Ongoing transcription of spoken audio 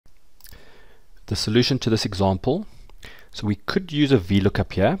the solution to this example. So we could use a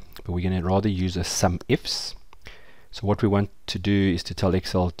VLOOKUP here, but we're going to rather use a SUMIFS. So what we want to do is to tell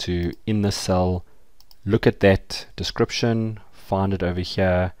Excel to, in the cell, look at that description, find it over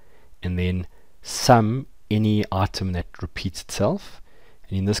here, and then sum any item that repeats itself.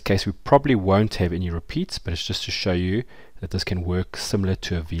 And in this case, we probably won't have any repeats, but it's just to show you that this can work similar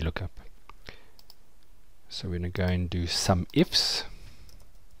to a VLOOKUP. So we're going to go and do SUMIFS.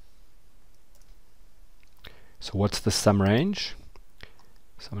 So what's the sum range?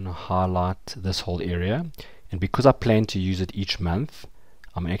 So I'm going to highlight this whole area, and because I plan to use it each month,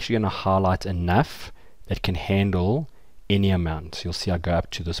 I'm actually going to highlight enough that can handle any amount. So you'll see I go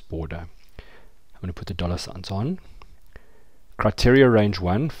up to this border. I'm going to put the dollar signs on. Criteria range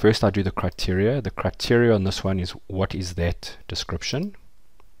 1. First I do the criteria. The criteria on this one is what is that description.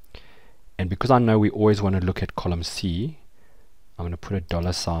 And because I know we always want to look at column C, I'm going to put a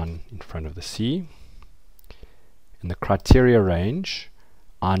dollar sign in front of the C. In the criteria range,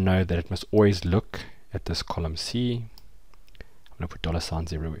 I know that it must always look at this column C. I'm going to put dollar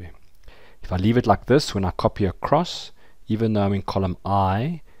signs everywhere. If I leave it like this, when I copy across, even though I'm in column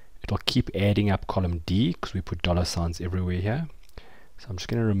I, it'll keep adding up column D because we put dollar signs everywhere here. So I'm just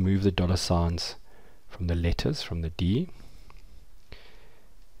going to remove the dollar signs from the letters, from the D.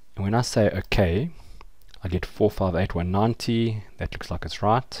 And when I say OK, I get 458190. That looks like it's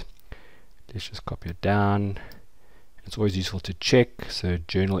right. Let's just copy it down. It's always useful to check. So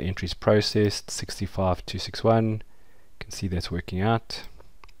journal entries processed 65261. You can see that's working out.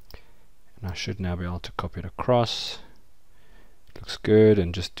 And I should now be able to copy it across. It looks good,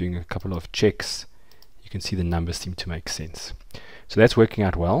 and just doing a couple of checks, you can see the numbers seem to make sense. So that's working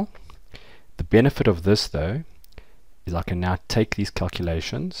out well. The benefit of this though is I can now take these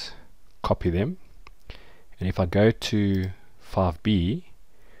calculations, copy them, and if I go to 5B,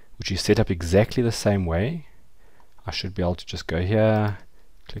 which is set up exactly the same way, I should be able to just go here,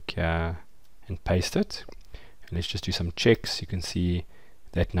 click here, and paste it. And let's just do some checks. You can see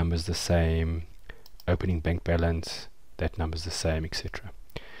that number's the same, opening bank balance, that number's the same, etc.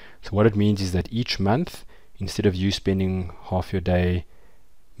 So what it means is that each month, instead of you spending half your day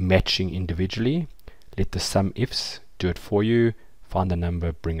matching individually, let the SUMIFS do it for you, find the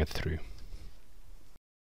number, bring it through.